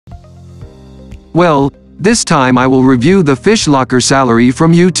Well, this time I will review the Fish Locker salary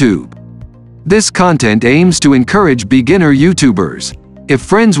from YouTube. This content aims to encourage beginner YouTubers. If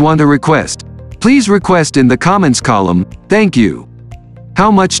friends want a request, please request in the comments column. Thank you.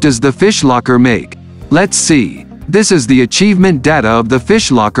 How much does the Fish Locker make? Let's see. This is the achievement data of the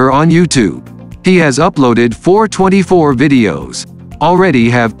Fish Locker on YouTube. He has uploaded 424 videos. Already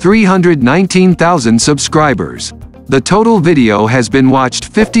have 319,000 subscribers. The total video has been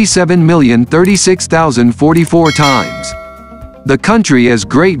watched 57,036,044 times. The country is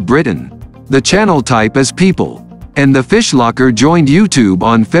Great Britain. The channel type is People. And the Fish Locker joined YouTube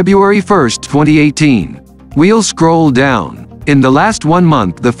on February 1, 2018. We'll scroll down. In the last 1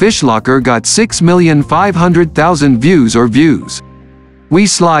 month the Fish Locker got 6,500,000 views or views. We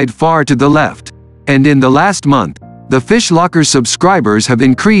slide far to the left. And in the last month, the Fish Locker subscribers have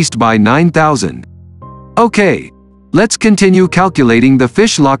increased by 9,000. Okay. Let's continue calculating the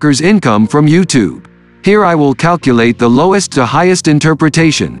Fish Locker's income from YouTube. Here I will calculate the lowest to highest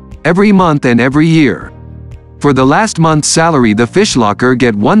interpretation, every month and every year. For the last month's salary the Fish Locker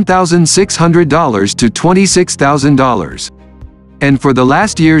get $1,600 to $26,000. And for the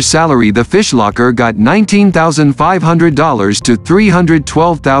last year's salary the Fish Locker got $19,500 to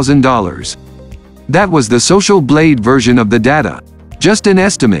 $312,000. That was the Social Blade version of the data. Just an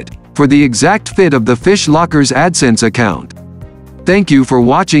estimate, for the exact fit of the Fish Locker's AdSense account. Thank you for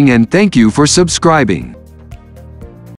watching and thank you for subscribing.